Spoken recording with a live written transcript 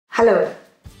Hello,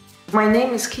 my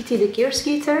name is Kitty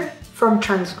Dekeersgieter from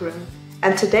Transgroom,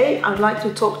 and today I'd like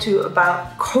to talk to you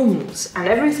about combs and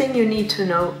everything you need to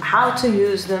know, how to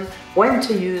use them, when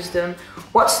to use them,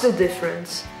 what's the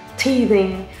difference,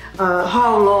 teething,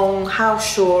 how long, how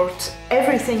short,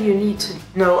 everything you need to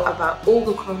know about all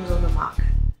the combs on the market.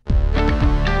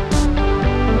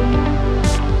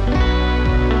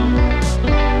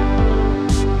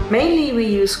 Mainly we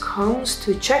use combs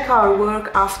to check our work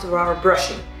after our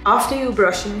brushing. After you're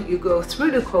brushing, you go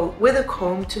through the coat with a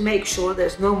comb to make sure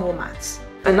there's no more mats.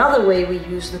 Another way we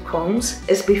use the combs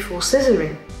is before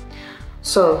scissoring.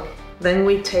 So then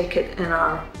we take it in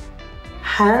our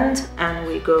hand and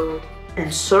we go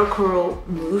in circular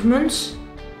movements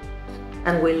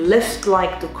and we lift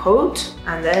like the coat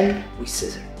and then we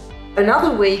scissor.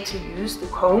 Another way to use the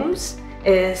combs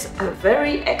is a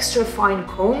very extra fine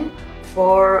comb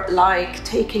for like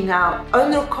taking out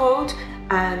undercoat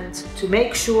and to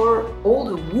make sure all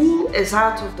the wool is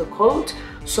out of the coat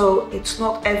so it's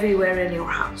not everywhere in your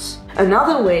house.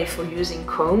 Another way for using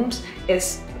combs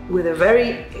is with a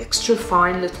very extra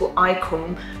fine little eye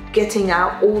comb, getting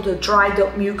out all the dried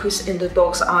up mucus in the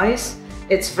dog's eyes.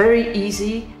 It's very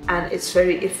easy and it's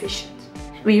very efficient.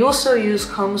 We also use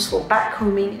combs for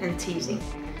backcombing and teasing.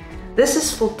 This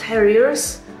is for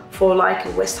terriers, for like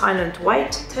a West Highland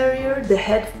White Terrier, the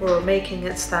head for making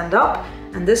it stand up,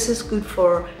 and this is good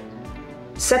for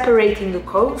separating the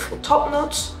coat for top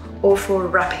knots or for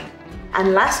wrapping.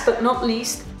 And last but not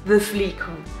least, the flea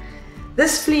comb.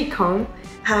 This flea comb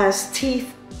has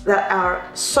teeth that are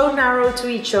so narrow to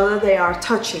each other they are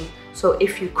touching. So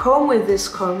if you comb with this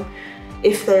comb,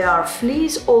 if there are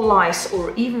fleas or lice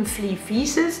or even flea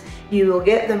feces, you will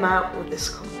get them out with this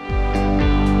comb.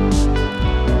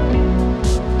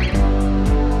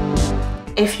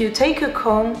 If you take a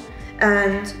comb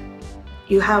and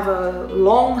you have a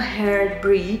long-haired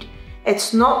breed,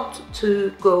 it's not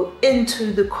to go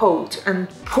into the coat and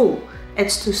pull.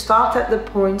 It's to start at the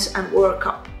points and work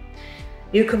up.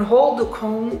 You can hold the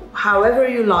comb however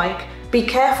you like. Be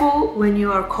careful when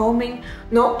you are combing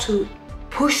not to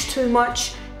push too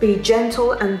much. Be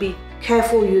gentle and be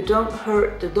careful you don't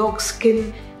hurt the dog's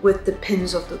skin with the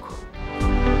pins of the comb.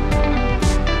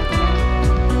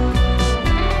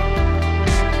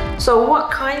 So what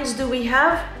kinds do we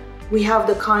have? We have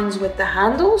the kinds with the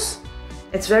handles.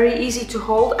 It's very easy to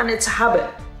hold and it's a habit.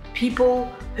 People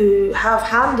who have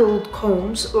handled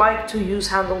combs like to use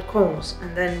handled combs.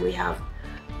 And then we have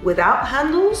without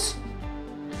handles.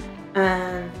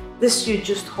 And this you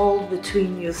just hold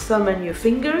between your thumb and your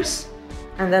fingers.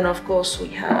 And then of course we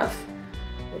have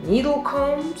the needle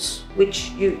combs,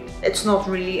 which it's not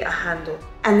really a handle.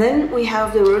 And then we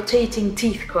have the rotating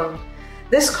teeth comb.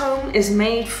 This comb is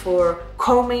made for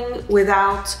combing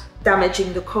without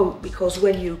damaging the coat, because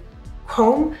when you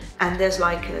comb and there's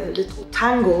like a little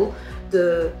tangle,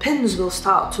 the pins will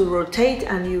start to rotate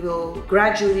and you will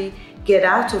gradually get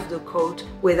out of the coat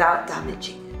without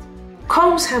damaging it.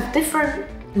 Combs have different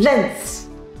lengths.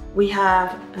 We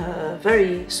have a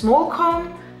very small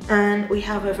comb and we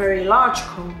have a very large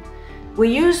comb.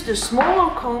 We use the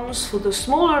smaller combs for the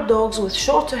smaller dogs with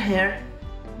shorter hair,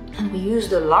 and we use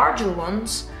the larger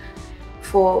ones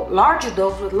for larger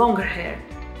dogs with longer hair.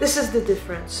 This is the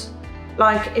difference.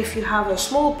 Like if you have a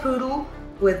small poodle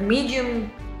with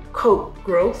medium coat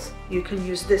growth, you can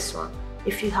use this one.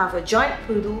 If you have a giant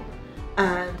poodle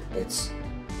and its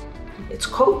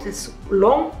coat is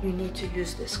long, you need to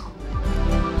use this comb.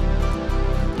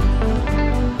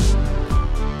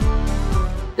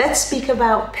 Let's speak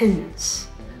about pins.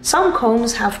 Some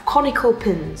combs have conical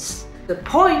pins. The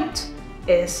point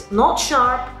is not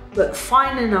sharp but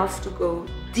fine enough to go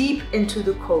deep into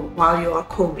the coat while you are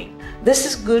combing. This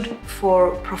is good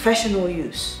for professional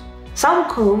use. Some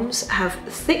combs have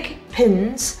thick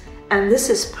pins and this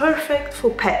is perfect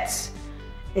for pets.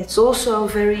 It's also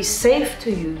very safe to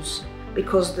use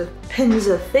because the pins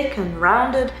are thick and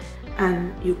rounded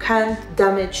and you can't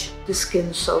damage the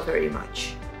skin so very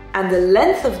much. And the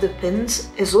length of the pins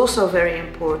is also very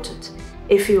important.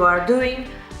 If you are doing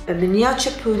a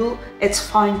miniature poodle, it's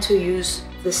fine to use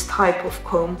this type of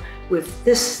comb with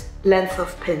this length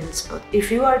of pins. But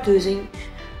if you are using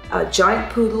a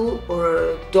giant poodle or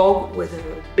a dog with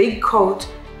a big coat,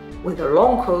 with a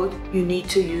long coat, you need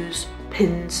to use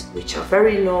pins which are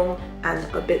very long and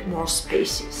a bit more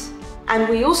spacious. And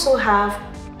we also have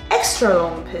extra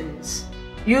long pins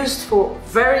used for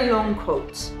very long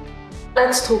coats.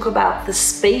 Let's talk about the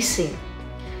spacing.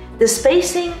 The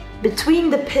spacing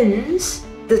between the pins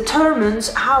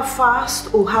determines how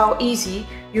fast or how easy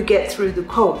you get through the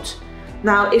coat.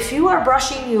 Now, if you are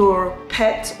brushing your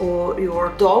pet or your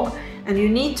dog and you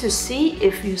need to see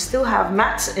if you still have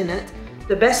mats in it.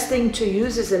 The best thing to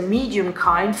use is a medium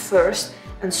kind first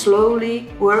and slowly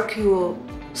work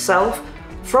yourself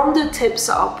from the tips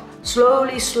up,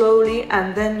 slowly,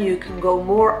 and then you can go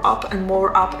more up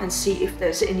and see if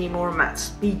there's any more mats.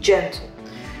 Be gentle.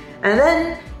 And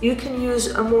then you can use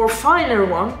a more finer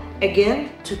one,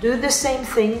 again, to do the same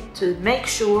thing to make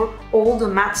sure all the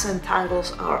mats and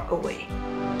tangles are away.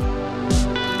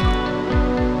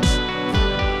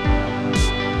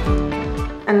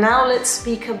 And now let's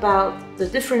speak about the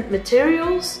different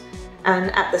materials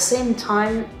and at the same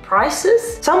time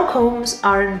prices. Some combs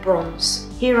are in bronze.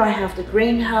 Here I have the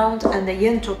Greyhound and the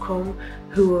Yento comb,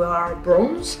 who are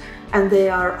bronze, and they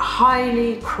are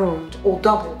highly chromed or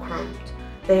double chromed.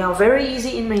 They are very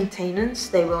easy in maintenance,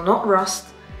 they will not rust,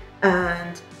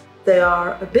 and they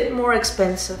are a bit more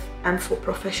expensive and for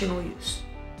professional use.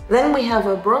 Then we have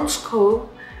a bronze comb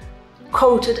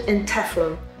coated in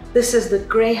Teflon. This is the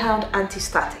Greyhound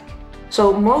anti-static.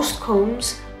 So most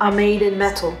combs are made in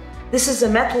metal. This is a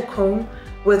metal comb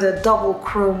with a double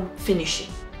chrome finishing.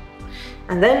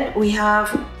 And then we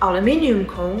have aluminium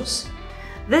combs.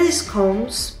 These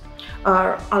combs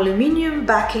are aluminium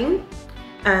backing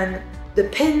and the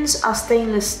pins are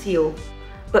stainless steel,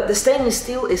 but the stainless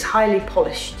steel is highly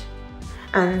polished.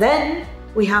 And then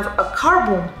we have a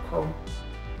carbon comb.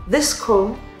 This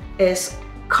comb is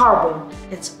carbon,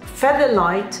 it's feather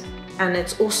light, and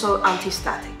it's also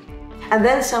anti-static. And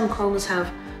then some combs have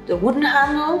the wooden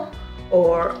handle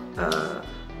or a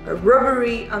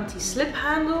rubbery anti-slip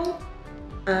handle,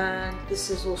 and this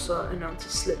is also an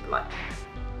anti-slip like.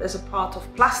 There's a part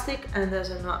of plastic and there's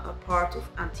a part of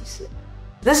anti-slip.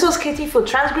 This was Kitty for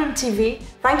Transgroom TV.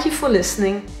 Thank you for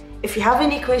listening. If you have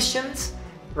any questions,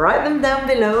 write them down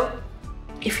below.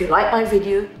 If you like my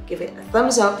video, give it a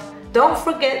thumbs up. Don't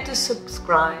forget to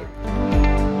subscribe.